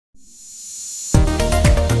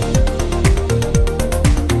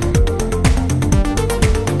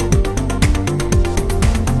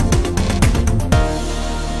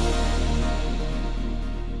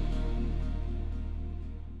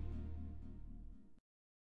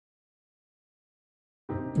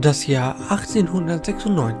Das Jahr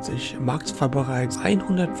 1896 mag zwar bereits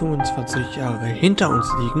 125 Jahre hinter uns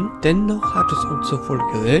liegen, dennoch hat es uns sowohl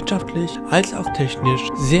gesellschaftlich als auch technisch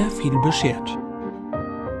sehr viel beschert.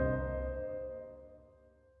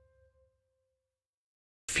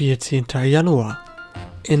 14. Januar.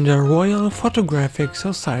 In der Royal Photographic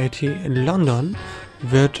Society in London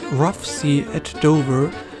wird Rough Sea at Dover,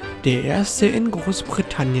 der erste in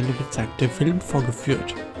Großbritannien gezeigte Film,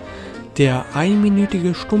 vorgeführt. Der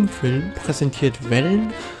einminütige Stummfilm präsentiert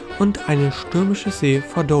Wellen und eine stürmische See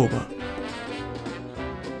vor Dover.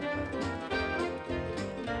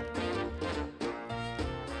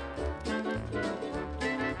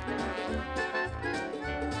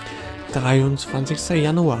 / 23.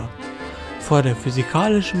 Januar. Vor der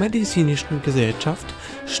Physikalisch-Medizinischen Gesellschaft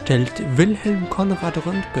stellt Wilhelm Conrad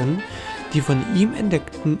Röntgen die von ihm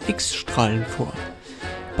entdeckten X-Strahlen vor.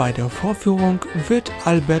 Bei der Vorführung wird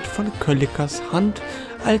Albert von Köllikers Hand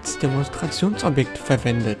als Demonstrationsobjekt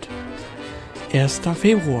verwendet. 1.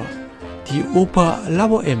 Februar. Die Oper La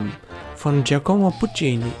Bohème von Giacomo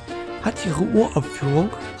Puccini hat ihre Uraufführung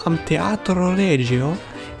am Teatro Regio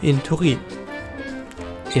in Turin.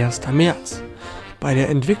 1. März. Bei der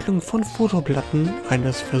Entwicklung von Fotoplatten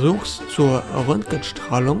eines Versuchs zur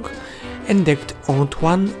Röntgenstrahlung entdeckt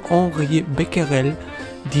Antoine-Henri Becquerel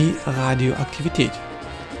die Radioaktivität.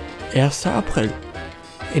 1. April.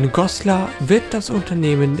 In Goslar wird das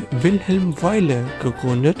Unternehmen Wilhelm Weile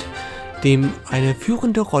gegründet, dem eine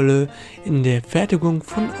führende Rolle in der Fertigung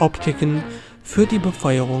von Optiken für die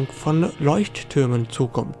Befeuerung von Leuchttürmen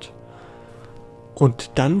zukommt.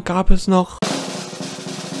 Und dann gab es noch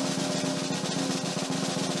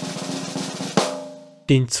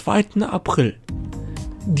den 2. April.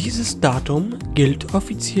 Dieses Datum gilt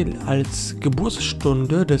offiziell als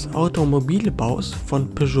Geburtsstunde des Automobilbaus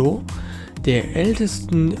von Peugeot, der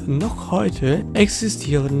ältesten noch heute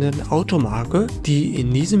existierenden Automarke, die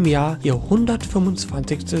in diesem Jahr ihr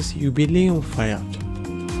 125. Jubiläum feiert.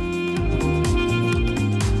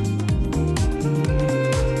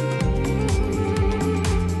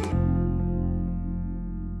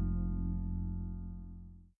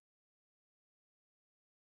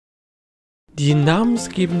 Die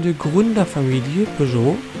namensgebende Gründerfamilie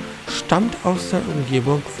Peugeot stammt aus der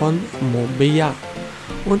Umgebung von Montbéliard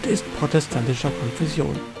und ist protestantischer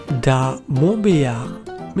Konfession. Da Montbéliard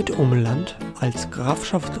mit Umland als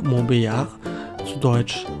Grafschaft Montbéliard, zu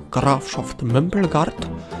Deutsch Grafschaft Mömpelgard,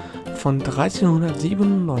 von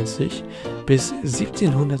 1397 bis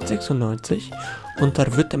 1796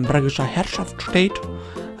 unter württembergischer Herrschaft steht,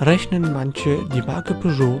 rechnen manche die Marke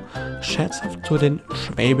Peugeot scherzhaft zu den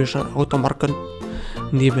schwäbischen Automarken,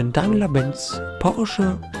 neben Daimler-Benz,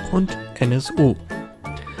 Porsche und NSU.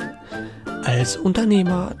 Als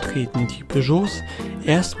Unternehmer treten die Peugeots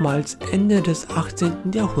erstmals Ende des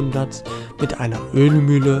 18. Jahrhunderts mit einer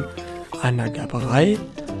Ölmühle, einer Gerberei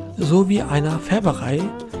sowie einer Färberei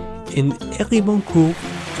in Hérimoncourt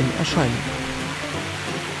in Erscheinung.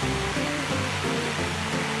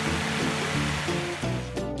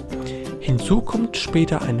 Hinzu kommt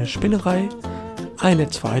später eine Spinnerei, eine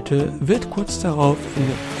zweite wird kurz darauf in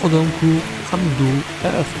Audincourt am Doubs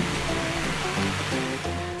eröffnet.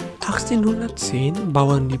 1810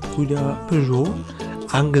 bauen die Brüder Peugeot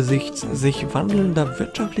angesichts sich wandelnder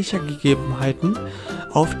wirtschaftlicher Gegebenheiten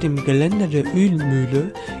auf dem Gelände der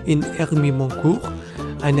Ölmühle in Hérimoncourt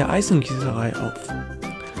eine Eisengießerei auf.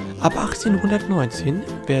 Ab 1819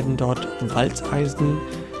 werden dort Walzeisen,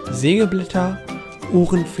 Sägeblätter,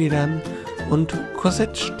 Uhrenfedern und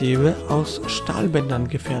Korsettstäbe aus Stahlbändern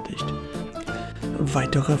gefertigt.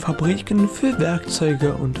 Weitere Fabriken für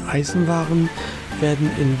Werkzeuge und Eisenwaren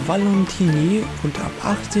werden in Valentiny und ab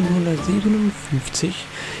 1857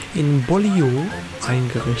 in Beaulieu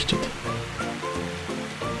eingerichtet.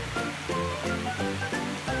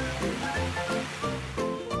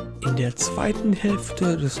 In der zweiten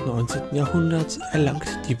Hälfte des 19. Jahrhunderts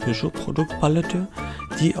erlangt die Peugeot-Produktpalette,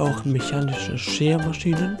 die auch mechanische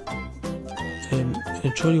Schermaschinen,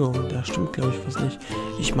 Entschuldigung, da stimmt glaube ich was nicht.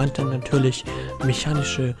 Ich meinte natürlich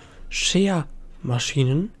mechanische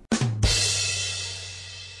Schermaschinen,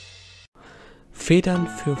 Federn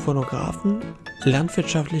für Phonographen,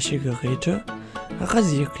 landwirtschaftliche Geräte,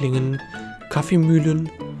 Rasierklingen, Kaffeemühlen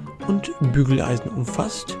und Bügeleisen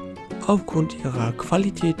umfasst, aufgrund ihrer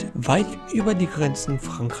Qualität weit über die Grenzen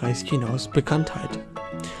Frankreichs hinaus Bekanntheit.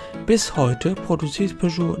 Bis heute produziert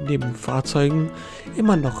Peugeot neben Fahrzeugen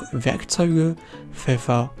immer noch Werkzeuge,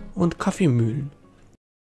 Pfeffer und Kaffeemühlen.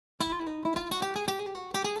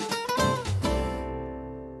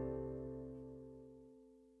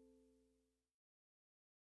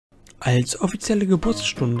 Als offizielle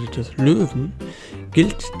Geburtsstunde des Löwen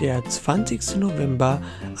gilt der 20. November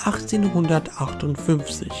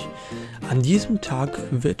 1858. An diesem Tag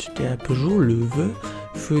wird der Peugeot Löwe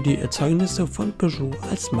für die Erzeugnisse von Peugeot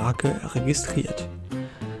als Marke registriert.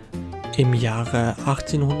 Im Jahre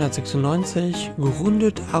 1896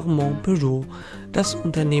 gründet Armand Peugeot das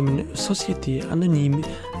Unternehmen Société Anonyme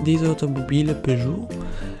des Automobiles Peugeot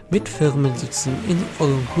mit Firmensitzen in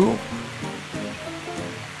Oldenburg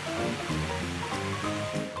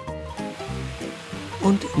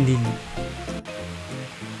und Lille.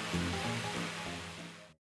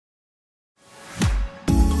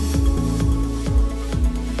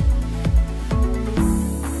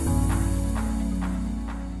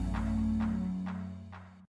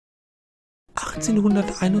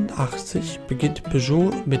 (1881) beginnt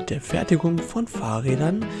Peugeot mit der Fertigung von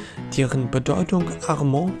Fahrrädern, deren Bedeutung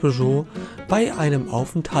Armand Peugeot bei einem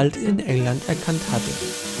Aufenthalt in England erkannt hatte.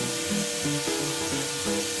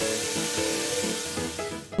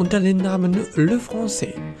 Unter dem Namen Le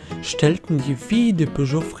Français stellten die Filles de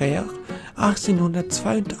Peugeot Frères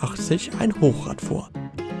 1882 ein Hochrad vor.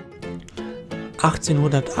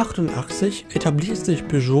 1888 etabliert sich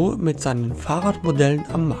Peugeot mit seinen Fahrradmodellen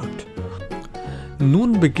am Markt.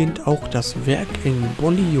 Nun beginnt auch das Werk in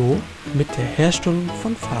Beaulieu mit der Herstellung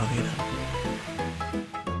von Fahrrädern.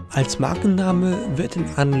 Als Markenname wird in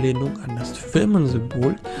Anlehnung an das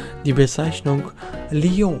Firmensymbol die Bezeichnung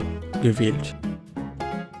Lion gewählt.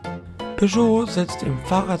 Peugeot setzt im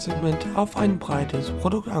Fahrradsegment auf ein breites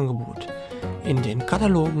Produktangebot. In den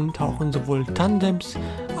Katalogen tauchen sowohl Tandems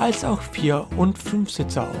als auch 4- und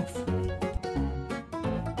 5-Sitzer auf.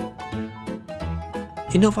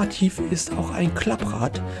 Innovativ ist auch ein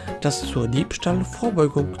Klapprad, das zur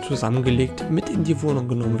Diebstahlvorbeugung zusammengelegt mit in die Wohnung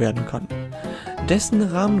genommen werden kann. Dessen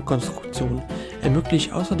Rahmenkonstruktion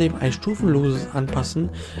ermöglicht außerdem ein stufenloses Anpassen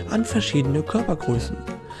an verschiedene Körpergrößen.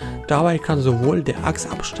 Dabei kann sowohl der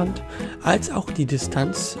Achsabstand als auch die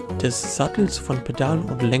Distanz des Sattels von Pedalen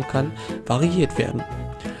und Lenkern variiert werden.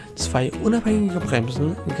 2 unabhängige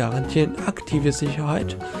Bremsen garantieren aktive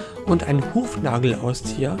Sicherheit und ein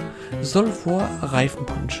Hufnagelauszieher soll vor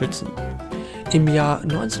Reifenpannen schützen. Im Jahr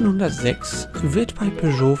 1906 wird bei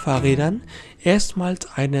Peugeot-Fahrrädern erstmals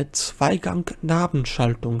eine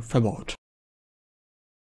Zweigang-Nabenschaltung verbaut.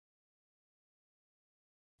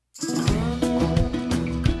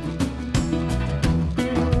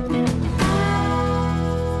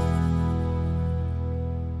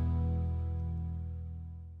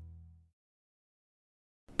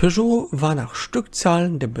 Peugeot war nach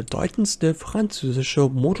Stückzahlen der bedeutendste französische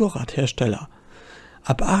Motorradhersteller.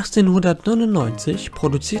 Ab 1899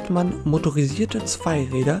 produziert man motorisierte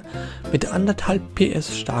Zweiräder mit 1,5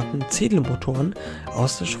 PS starken Zedelmotoren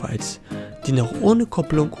aus der Schweiz, die noch ohne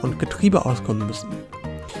Kupplung und Getriebe auskommen müssen.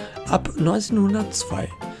 Ab 1902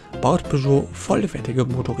 baut Peugeot vollwertige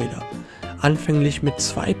Motorräder, anfänglich mit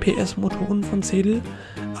 2 PS Motoren von Zedel,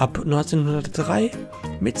 ab 1903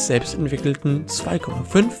 mit selbstentwickelten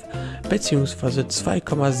 2,5 bzw.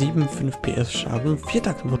 2,75 PS starken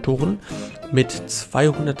Viertaktmotoren mit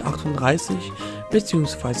 238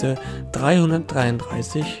 bzw.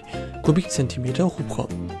 333 Kubikzentimeter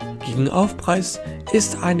Hubraum. Gegen Aufpreis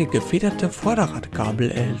ist eine gefederte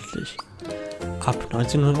Vorderradgabel erhältlich. Ab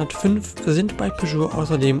 1905 sind bei Peugeot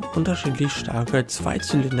außerdem unterschiedlich starke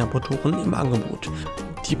Zweizylindermotoren im Angebot,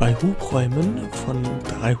 die bei Hubräumen von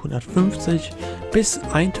 350 bis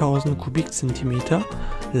 1000 Kubikzentimeter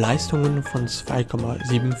Leistungen von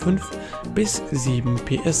 2,75 bis 7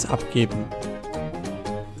 PS abgeben.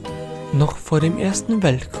 Noch vor dem Ersten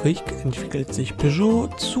Weltkrieg entwickelt sich Peugeot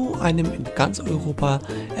zu einem in ganz Europa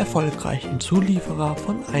erfolgreichen Zulieferer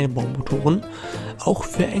von Einbaumotoren, auch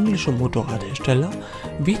für englische Motorradhersteller,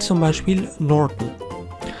 wie zum Beispiel Norton.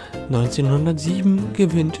 1907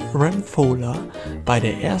 gewinnt Rem Fowler bei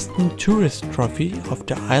der ersten Tourist Trophy auf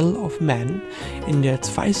der Isle of Man in der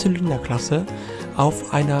Zweizylinderklasse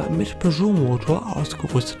auf einer mit Peugeot-Motor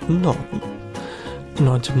ausgerüsteten Norton.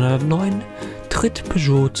 1909 tritt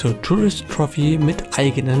Peugeot zur Tourist Trophy mit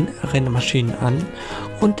eigenen Rennmaschinen an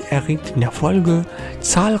und erringt in der Folge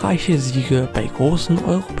zahlreiche Siege bei großen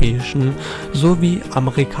europäischen sowie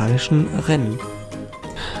amerikanischen Rennen.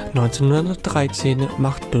 1913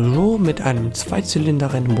 macht Peugeot mit einem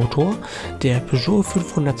Zweizylinder-Rennmotor, der Peugeot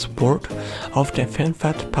 500 Sport, auf der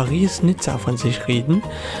Fernfahrt Paris-Nizza von sich reden,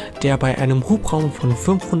 der bei einem Hubraum von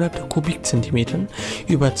 500 Kubikzentimetern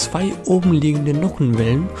über 2 obenliegende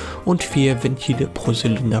Nockenwellen und 4 Ventile pro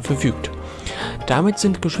Zylinder verfügt. Damit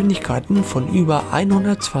sind Geschwindigkeiten von über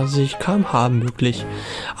 120 km/h möglich.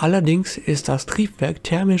 Allerdings ist das Triebwerk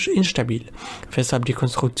thermisch instabil, weshalb die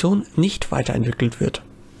Konstruktion nicht weiterentwickelt wird.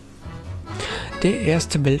 Der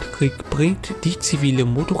Erste Weltkrieg bringt die zivile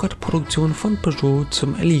Motorradproduktion von Peugeot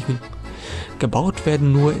zum Erliegen. Gebaut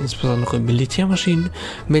werden nur insbesondere Militärmaschinen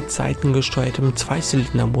mit seitengesteuertem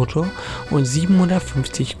Zweizylindermotor und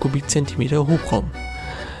 750 Kubikzentimeter Hubraum.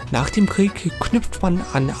 Nach dem Krieg knüpft man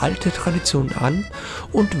an alte Traditionen an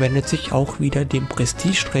und wendet sich auch wieder dem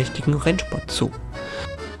prestigeträchtigen Rennsport zu.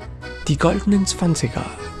 Die goldenen 20er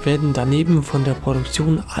werden daneben von der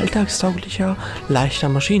Produktion alltagstauglicher, leichter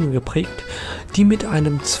Maschinen geprägt, die mit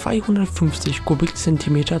einem 250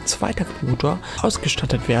 Kubikzentimeter Zweitaktmotor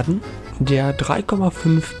ausgestattet werden, der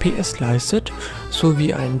 3,5 PS leistet,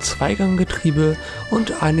 sowie ein Zweiganggetriebe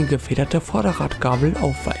und eine gefederte Vorderradgabel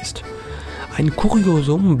aufweist. Ein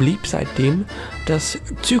Kuriosum blieb seitdem das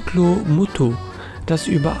Cyclomoto, das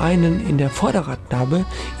über einen in der Vorderradnabe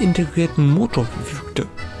integrierten Motor verfügte.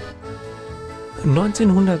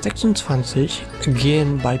 1926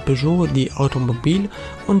 gehen bei Peugeot die Automobil-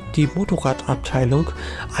 und die Motorradabteilung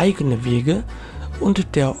eigene Wege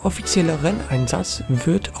und der offizielle Renneinsatz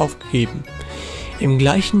wird aufgegeben. Im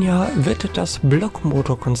gleichen Jahr wird das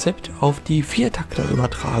Blockmotorkonzept auf die Viertakter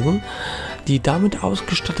übertragen. Die damit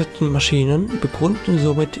ausgestatteten Maschinen begründen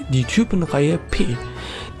somit die Typenreihe P,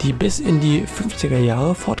 die bis in die 50er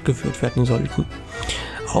Jahre fortgeführt werden sollten.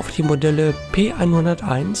 Auf die Modelle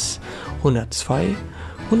P101, 102,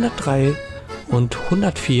 103 und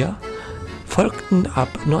 104 folgten ab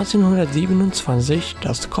 1927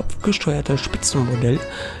 das kopfgesteuerte Spitzenmodell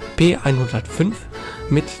P105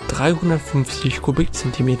 mit 350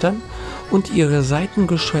 Kubikzentimetern und ihre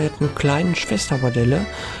seitengesteuerten kleinen Schwestermodelle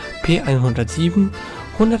P107,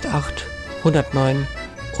 108, 109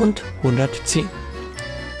 und 110.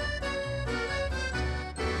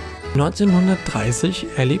 1930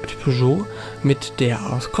 erlebt Peugeot mit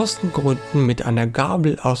der aus Kostengründen mit einer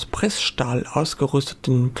Gabel aus Pressstahl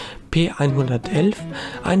ausgerüsteten P111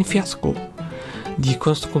 ein Fiasko. Die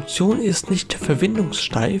Konstruktion ist nicht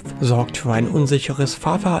verwindungssteif, sorgt für ein unsicheres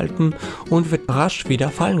Fahrverhalten und wird rasch wieder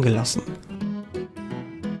fallen gelassen.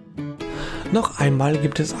 Noch einmal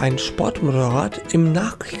gibt es ein Sportmotorrad im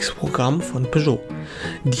Nachkriegsprogramm von Peugeot,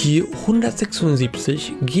 die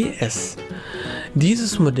 176 GS.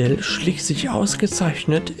 Dieses Modell schlich sich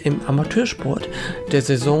ausgezeichnet im Amateursport der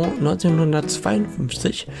Saison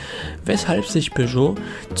 1952, weshalb sich Peugeot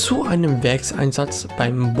zu einem Werkseinsatz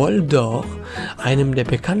beim Bols d'Or, einem der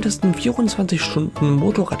bekanntesten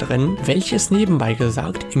 24-Stunden-Motorradrennen, welches nebenbei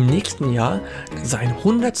gesagt im nächsten Jahr sein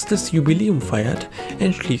 100. Jubiläum feiert,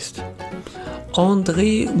 entschließt.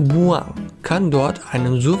 André Bouin kann dort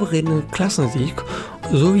einen souveränen Klassensieg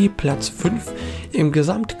sowie Platz 5 im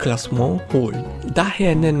Gesamtklassement holen.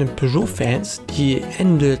 Daher nennen Peugeot-Fans die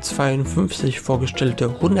Ende 52 vorgestellte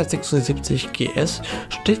 176 GS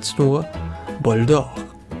stets nur Bols d'Or.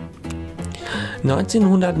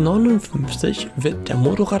 1959 wird der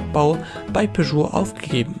Motorradbau bei Peugeot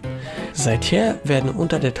aufgegeben. Seither werden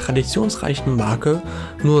unter der traditionsreichen Marke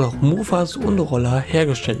nur noch Mofas und Roller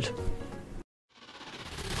hergestellt.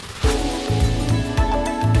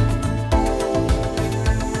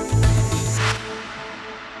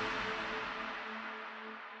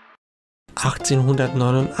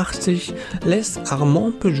 (1889) lässt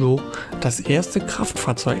Armand Peugeot das erste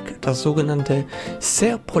Kraftfahrzeug, das sogenannte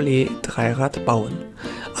Serpollet-Dreirad, bauen.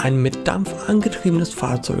 Ein mit Dampf angetriebenes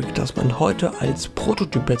Fahrzeug, das man heute als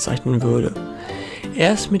Prototyp bezeichnen würde.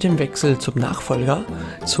 Erst mit dem Wechsel zum Nachfolger,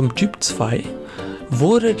 zum Typ 2,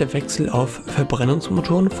 wurde der Wechsel auf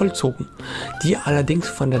Verbrennungsmotoren vollzogen, die allerdings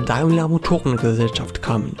von der Daimler Motorengesellschaft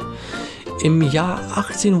kamen. Im Jahr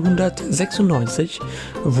 1896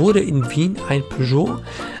 wurde in Wien ein Peugeot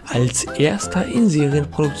als erster in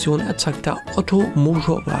Serienproduktion erzeugter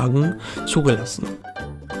Otto-Motorwagen zugelassen.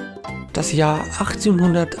 Das Jahr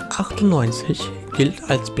 1898 gilt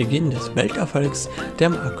als Beginn des Welterfolgs der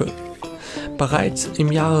Marke. Bereits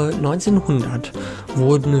im Jahre 1900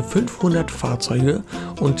 wurden 500 Fahrzeuge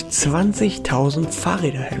und 20.000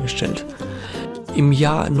 Fahrräder hergestellt. Im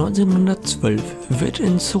Jahr 1912 wird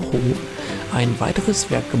in Soho ein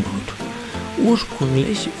weiteres Werk gebaut.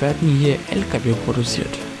 Ursprünglich werden hier Lkw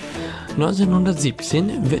produziert.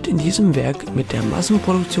 1917 wird in diesem Werk mit der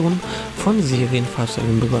Massenproduktion von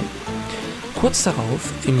Serienfahrzeugen begonnen. Kurz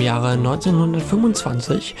darauf, im Jahre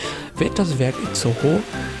 1925, wird das Werk in Soho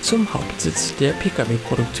zum Hauptsitz der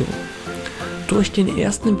Pkw-Produktion. Durch den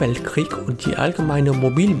Ersten Weltkrieg und die allgemeine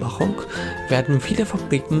Mobilmachung werden viele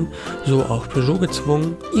Fabriken, so auch Peugeot,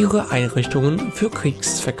 gezwungen, ihre Einrichtungen für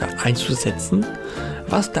Kriegszwecke einzusetzen,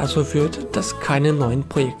 was dazu führt, dass keine neuen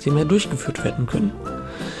Projekte mehr durchgeführt werden können.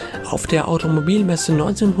 Auf der Automobilmesse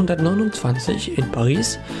 1929 in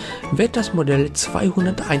Paris wird das Modell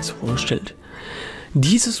 201 vorgestellt.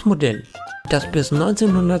 Dieses Modell, das bis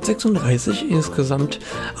 1936 insgesamt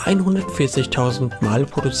 140.000 Mal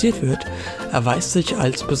produziert wird, erweist sich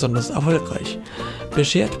als besonders erfolgreich,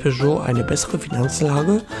 beschert Peugeot eine bessere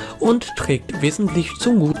Finanzlage und trägt wesentlich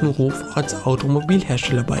zum guten Ruf als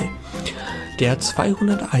Automobilhersteller bei. Der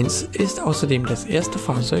 201 ist außerdem das erste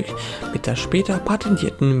Fahrzeug mit der später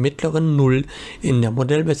patentierten mittleren Null in der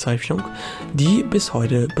Modellbezeichnung, die bis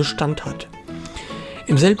heute Bestand hat.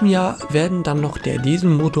 Im selben Jahr werden dann noch der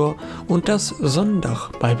Dieselmotor und das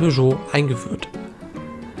Sonnendach bei Peugeot eingeführt.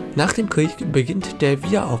 Nach dem Krieg beginnt der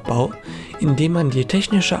Wiederaufbau, indem man die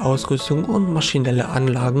technische Ausrüstung und maschinelle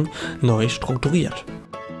Anlagen neu strukturiert.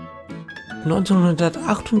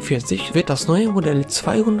 1948 wird das neue Modell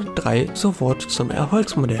 203 sofort zum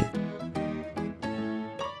Erfolgsmodell.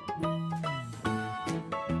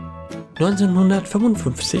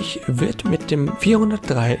 1955 wird mit dem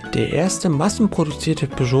 403 der erste massenproduzierte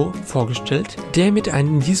Peugeot vorgestellt, der mit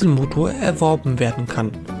einem Dieselmotor erworben werden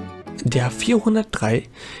kann. Der 403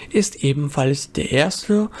 ist ebenfalls der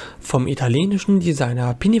erste vom italienischen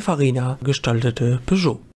Designer Pininfarina gestaltete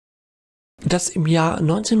Peugeot. Das im Jahr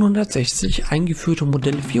 1960 eingeführte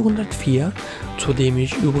Modell 404, zu dem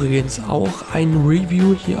ich übrigens auch ein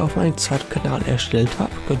Review hier auf meinem zweiten Kanal erstellt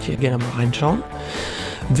habe, könnt ihr gerne mal reinschauen,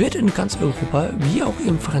 wird in ganz Europa wie auch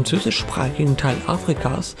im französischsprachigen Teil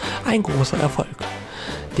Afrikas ein großer Erfolg.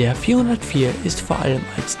 Der 404 ist vor allem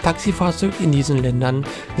als Taxifahrzeug in diesen Ländern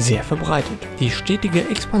sehr verbreitet. Die stetige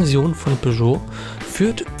Expansion von Peugeot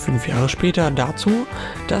führt 5 Jahre später dazu,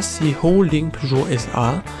 dass die Holding Peugeot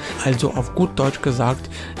SA, also auf gut Deutsch gesagt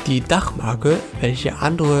die Dachmarke, welche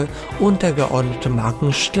andere untergeordnete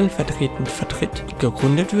Marken stellvertretend vertritt,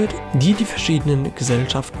 gegründet wird, die die verschiedenen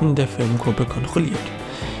Gesellschaften der Firmengruppe kontrolliert.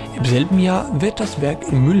 Im selben Jahr wird das Werk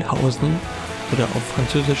in Mühlhausen oder auf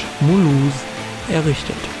Französisch Mulhouse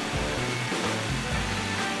errichtet.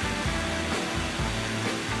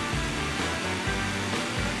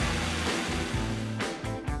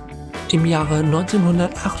 Im Jahre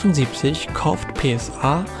 1978 kauft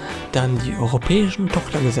PSA dann die europäischen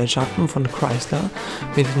Tochtergesellschaften von Chrysler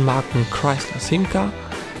mit den Marken Chrysler Simca,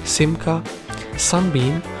 Simca,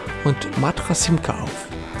 Sunbeam und Matra Simca auf.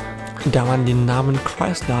 Da man den Namen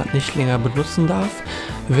Chrysler nicht länger benutzen darf,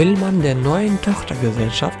 will man der neuen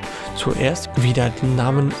Tochtergesellschaft zuerst wieder den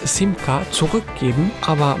Namen Simca zurückgeben,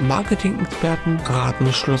 aber Marketing-Experten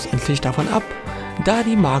raten schlussendlich davon ab, da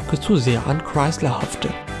die Marke zu sehr an Chrysler hafte.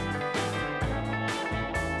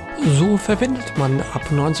 So verwendet man ab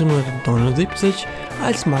 1979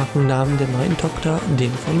 als Markennamen der neuen Tochter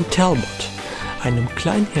den von Talbot, einem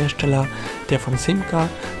kleinen Hersteller, der von Simca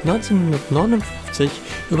 1959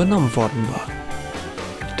 übernommen worden war.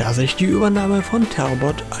 Da sich die Übernahme von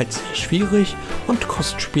Talbot als sehr schwierig und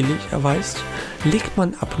kostspielig erweist, legt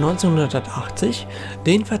man ab 1980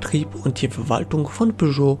 den Vertrieb und die Verwaltung von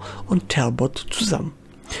Peugeot und Talbot zusammen.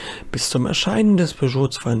 Bis zum Erscheinen des Peugeot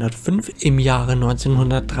 205 im Jahre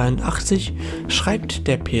 1983 schreibt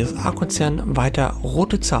der PSA-Konzern weiter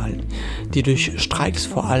rote Zahlen, die durch Streiks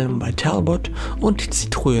vor allem bei Talbot und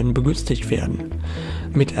Citroën begünstigt werden.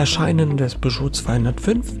 Mit Erscheinen des Peugeot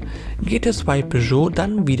 205 geht es bei Peugeot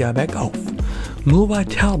dann wieder bergauf. Nur bei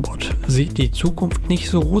Talbot sieht die Zukunft nicht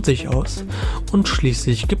so rosig aus und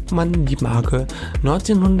schließlich gibt man die Marke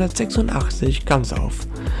 1986 ganz auf.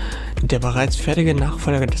 Der bereits fertige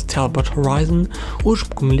Nachfolger des Talbot Horizon,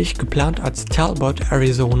 ursprünglich geplant als Talbot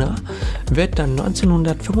Arizona, wird dann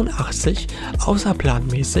 1985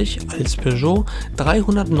 außerplanmäßig als Peugeot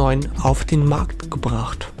 309 auf den Markt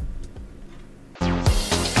gebracht.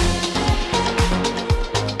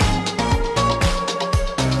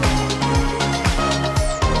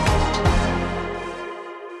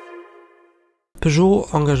 Peugeot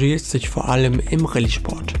engagiert sich vor allem im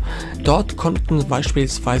Rallye-Sport. Dort konnten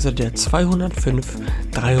beispielsweise der 205,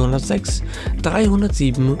 306,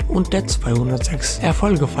 307 und der 206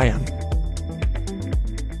 Erfolge feiern.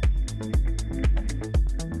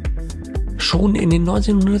 Schon in den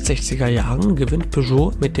 1960er Jahren gewinnt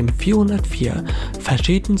Peugeot mit dem 404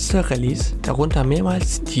 verschiedenste Rallyes, darunter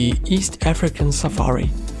mehrmals die East African Safari.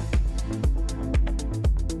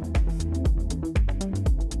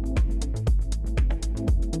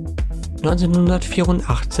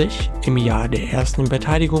 (1984), im Jahr der ersten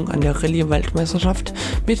Beteiligung an der Rallye-Weltmeisterschaft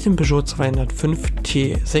mit dem Peugeot 205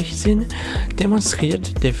 T16,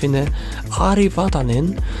 demonstriert der Finne Ari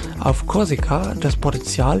Vatanen auf Korsika das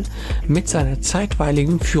Potenzial mit seiner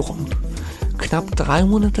zeitweiligen Führung. Knapp 3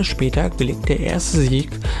 Monate später gelingt der erste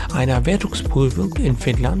Sieg einer Wertungsprüfung in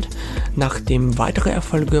Finnland, nachdem weitere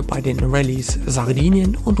Erfolge bei den Rallyes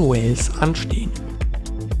Sardinien und Wales anstehen.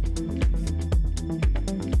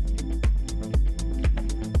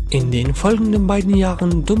 In den folgenden beiden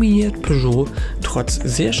Jahren dominiert Peugeot trotz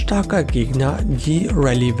sehr starker Gegner die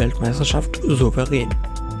Rallye-Weltmeisterschaft souverän.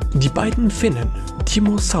 Die beiden Finnen,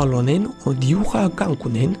 Timo Salonen und Juha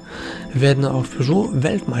Kankkunen, werden auf Peugeot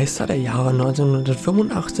Weltmeister der Jahre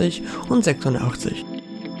 1985 und 86.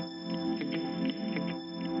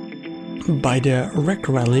 Bei der RAC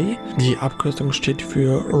Rally, die Abkürzung steht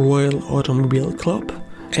für Royal Automobile Club,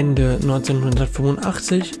 Ende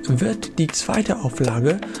 1985 wird die zweite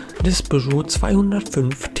Auflage des Peugeot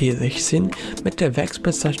 205 T16 mit der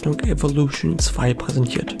Werksbezeichnung Evolution 2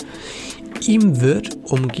 präsentiert. Ihm wird,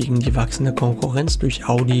 um gegen die wachsende Konkurrenz durch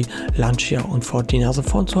Audi, Lancia und Ford die Nase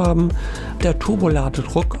vorn zu haben, der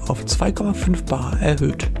Turboladedruck auf 2,5 bar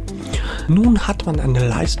erhöht. Nun hat man eine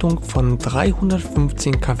Leistung von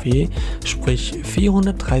 315 kW, sprich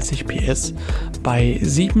 430 PS, bei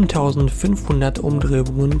 7500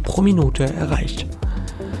 Umdrehungen pro Minute erreicht.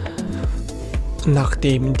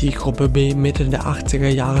 Nachdem die Gruppe B Mitte der 80er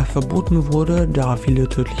Jahre verboten wurde, da viele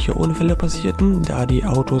tödliche Unfälle passierten, da die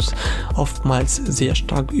Autos oftmals sehr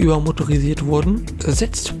stark übermotorisiert wurden,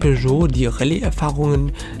 setzt Peugeot die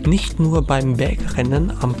Rallye-Erfahrungen nicht nur beim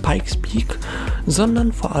Bergrennen am Pikes Peak,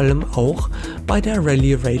 sondern vor allem auch bei der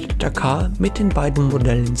Rallye Raid Dakar mit den beiden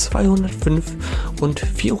Modellen 205 und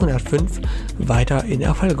 405 weiter in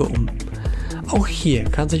Erfolge um. Auch hier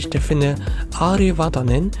kann sich der Finne Ari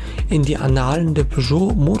Vatanen in die Annalen der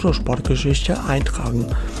Peugeot Motorsportgeschichte eintragen.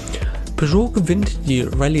 Peugeot gewinnt die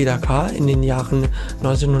Rallye Dakar in den Jahren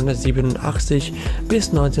 1987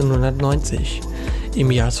 bis 1990.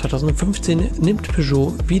 Im Jahr 2015 nimmt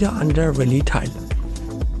Peugeot wieder an der Rallye teil.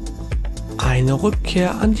 Eine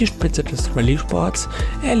Rückkehr an die Spitze des Rallye-Sports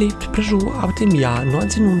erlebt Peugeot ab dem Jahr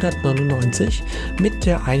 1999 mit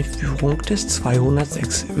der Einführung des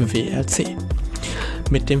 206 WRC.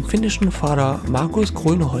 Mit dem finnischen Fahrer Markus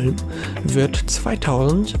Grönholm wird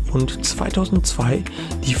 2000 und 2002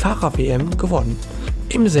 die Fahrer-WM gewonnen.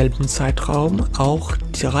 Im selben Zeitraum auch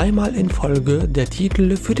dreimal in Folge der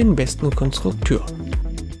Titel für den besten Konstrukteur.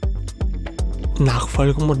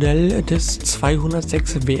 Nachfolgemodell des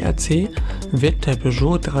 206 WRC wird der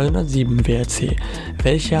Peugeot 307 WRC,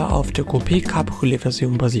 welcher auf der Coupé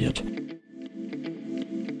Cabriolet-Version basiert.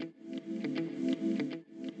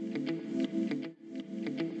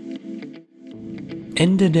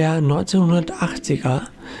 Ende der 1980er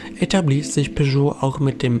etabliert sich Peugeot auch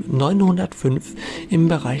mit dem 905 im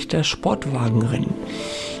Bereich der Sportwagenrennen.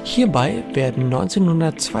 Hierbei werden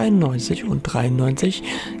 1992 und 1993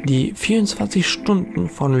 die 24 Stunden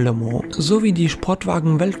von Le Mans sowie die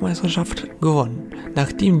Sportwagen-Weltmeisterschaft gewonnen,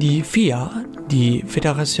 nachdem die FIA, die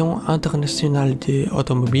Fédération Internationale des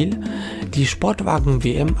Automobiles, die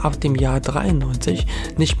Sportwagen-WM ab dem Jahr 93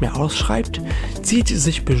 nicht mehr ausschreibt, zieht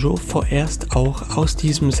sich Peugeot vorerst auch aus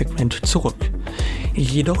diesem Segment zurück.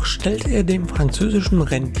 Jedoch stellt er dem französischen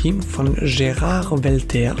Rennteam von Gérard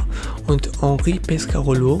Velter und Henri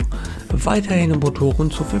Pescarolo weiterhin Motoren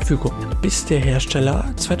zur Verfügung, bis der Hersteller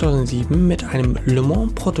 2007 mit einem Le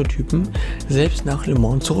Mans-Prototypen selbst nach Le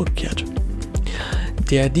Mans zurückkehrt.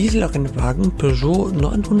 Der Dieselrennwagen Peugeot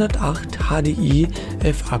 908 HDI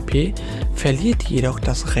FAP verliert jedoch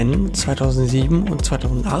das Rennen 2007 und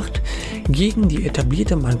 2008 gegen die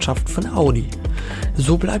etablierte Mannschaft von Audi.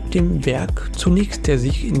 So bleibt dem Werk zunächst der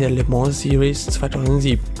Sieg in der Le Mans Series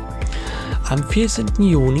 2007. Am 14.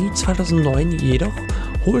 Juni 2009 jedoch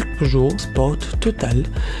holt Peugeot Sport Total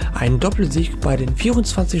einen Doppelsieg bei den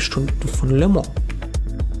 24 Stunden von Le Mans.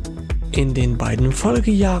 In den beiden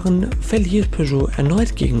Folgejahren verliert Peugeot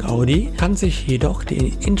erneut gegen Audi, kann sich jedoch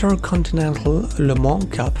den Intercontinental Le Mans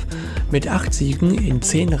Cup mit 8 Siegen in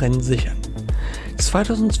 10 Rennen sichern.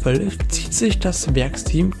 2012 zieht sich das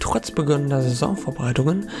Werksteam trotz begonnener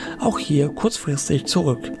Saisonvorbereitungen auch hier kurzfristig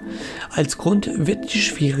zurück. Als Grund wird die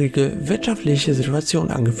schwierige wirtschaftliche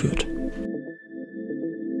Situation angeführt.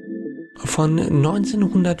 Von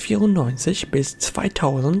 1994 bis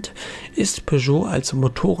 2000 ist Peugeot als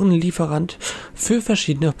Motorenlieferant für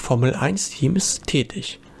verschiedene Formel-1-Teams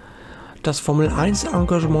tätig. Das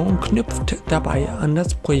Formel-1-Engagement knüpft dabei an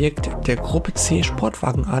das Projekt der Gruppe C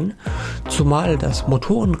Sportwagen an, zumal das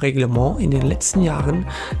Motorenreglement in den letzten Jahren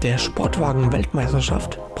der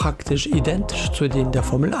Sportwagen-Weltmeisterschaft praktisch identisch zu dem der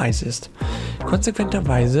Formel 1 ist.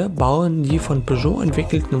 Konsequenterweise bauen die von Peugeot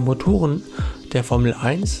entwickelten Motoren der Formel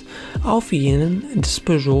 1 auf jenen des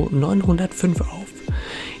Peugeot 905 auf.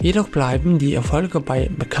 Jedoch bleiben die Erfolge bei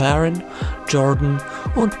McLaren, Jordan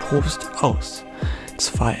und Prost aus.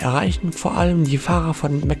 Zwar erreichten vor allem die Fahrer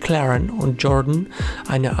von McLaren und Jordan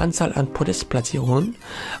eine Anzahl an Podestplatzierungen,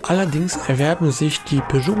 allerdings erwerben sich die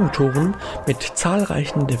Peugeot-Motoren mit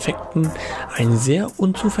zahlreichen Defekten einen sehr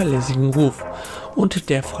unzuverlässigen Ruf und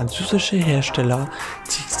der französische Hersteller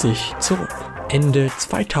zieht sich zurück. Ende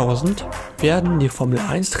 2000 werden die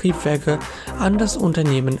Formel-1-Triebwerke an das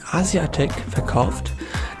Unternehmen Asiatech verkauft,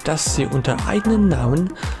 das sie unter eigenen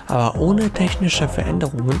Namen, aber ohne technische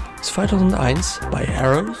Veränderungen 2001 bei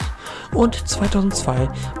Arrows und 2002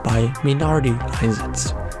 bei Minardi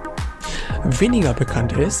einsetzt. Weniger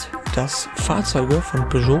bekannt ist, dass Fahrzeuge von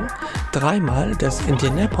Peugeot dreimal das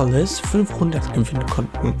Indianapolis 500 gewinnen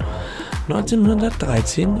konnten.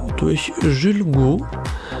 1913 durch Jules Gou,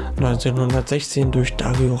 1916 durch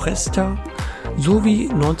Dario Resta sowie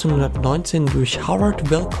 1919 durch Howard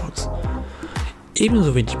Wilcox.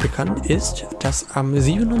 Ebenso wenig bekannt ist, dass am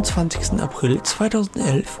 27. April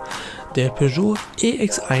 2011 der Peugeot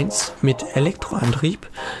EX1 mit Elektroantrieb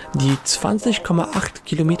die 20,8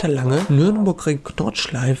 Kilometer lange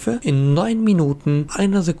Nürnberg-Ring-Nordschleife in 9 Minuten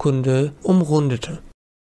 1 Sekunde umrundete.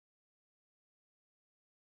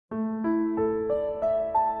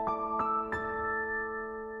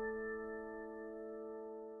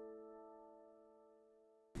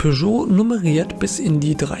 Peugeot nummeriert bis in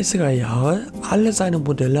die 30er Jahre alle seine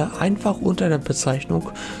Modelle einfach unter der Bezeichnung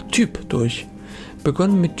Typ durch,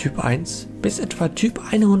 begonnen mit Typ 1 bis etwa Typ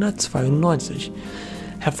 192.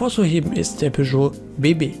 Hervorzuheben ist der Peugeot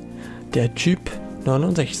BB, der Typ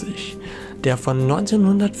 69, der von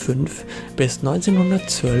 1905 bis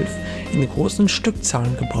 1912 in großen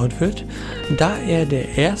Stückzahlen gebaut wird, da er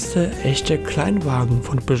der erste echte Kleinwagen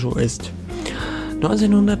von Peugeot ist.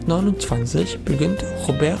 1929 beginnt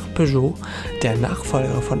Robert Peugeot, der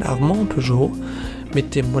Nachfolger von Armand Peugeot,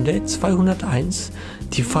 mit dem Modell 201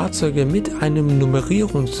 die Fahrzeuge mit einem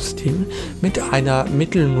Nummerierungssystem mit einer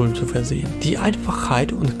Mittelnull zu versehen. Die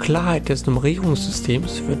Einfachheit und Klarheit des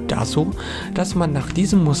Nummerierungssystems führt dazu, dass man nach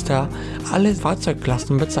diesem Muster alle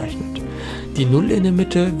Fahrzeugklassen bezeichnet. Die Null in der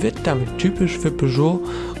Mitte wird damit typisch für Peugeot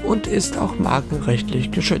und ist auch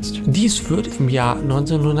markenrechtlich geschützt. Dies führt im Jahr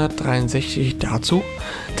 1963 dazu,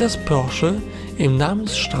 dass Porsche im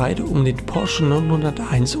Namensstreit um den Porsche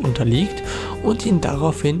 901 unterliegt und ihn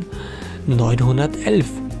daraufhin 911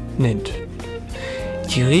 nennt.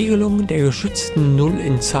 Die Regelung der geschützten Null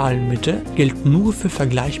in Zahlenmitte gilt nur für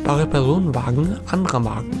vergleichbare Personenwagen anderer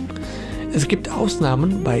Marken. Es gibt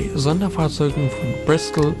Ausnahmen bei Sonderfahrzeugen von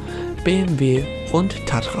Bristol, BMW und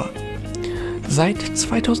Tatra. Seit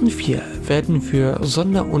 2004 werden für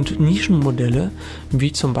Sonder- und Nischenmodelle,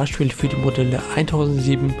 wie zum Beispiel für die Modelle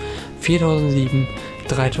 1007, 4007,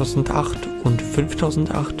 3008 und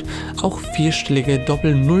 5008, auch vierstellige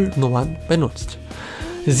Doppel-Null-Nummern benutzt.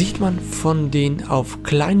 Sieht man von den auf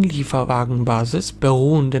Kleinlieferwagenbasis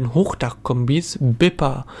beruhenden Hochdachkombis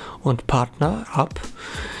Bipper und Partner ab,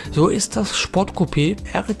 so ist das Sportcoupé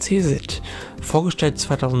RCZ, vorgestellt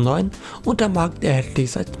 2009 und am Markt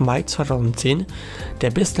erhältlich seit Mai 2010,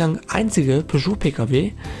 der bislang einzige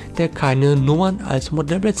Peugeot-Pkw, der keine Nummern als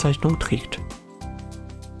Modellbezeichnung trägt.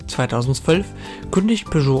 2012 kündigt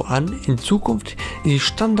Peugeot an, in Zukunft die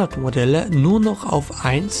Standardmodelle nur noch auf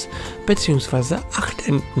 1 bzw. 8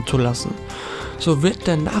 enden zu lassen. So wird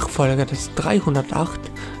der Nachfolger des 308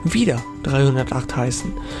 wieder 308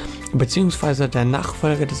 heißen, bzw. der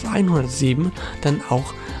Nachfolger des 107 dann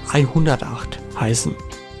auch 108 heißen.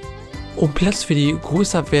 Um Platz für die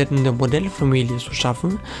größer werdende Modellfamilie zu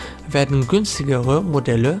schaffen, werden günstigere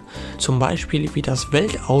Modelle, zum Beispiel wie das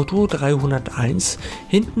Weltauto 301,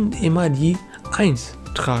 hinten immer die 1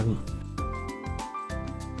 tragen.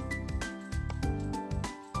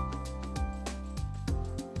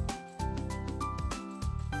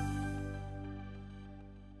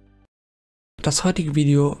 Das heutige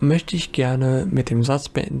Video möchte ich gerne mit dem Satz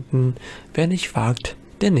beenden: Wer nicht wagt,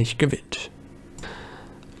 der nicht gewinnt.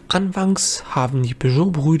 Anfangs haben die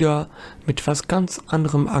Peugeot-Brüder mit was ganz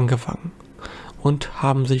anderem angefangen und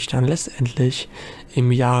haben sich dann letztendlich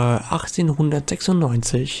im Jahre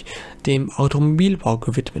 1896 dem Automobilbau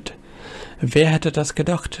gewidmet. Wer hätte das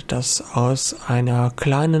gedacht, dass aus einer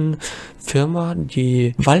kleinen Firma,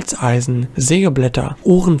 die Walzeisen, Sägeblätter,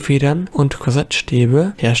 Ohrenfedern und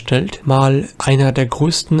Korsettstäbe herstellt, mal einer der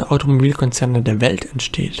größten Automobilkonzerne der Welt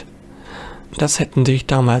entsteht? Das hätten sich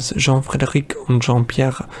damals Jean-Frédéric und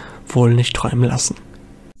Jean-Pierre wohl nicht träumen lassen.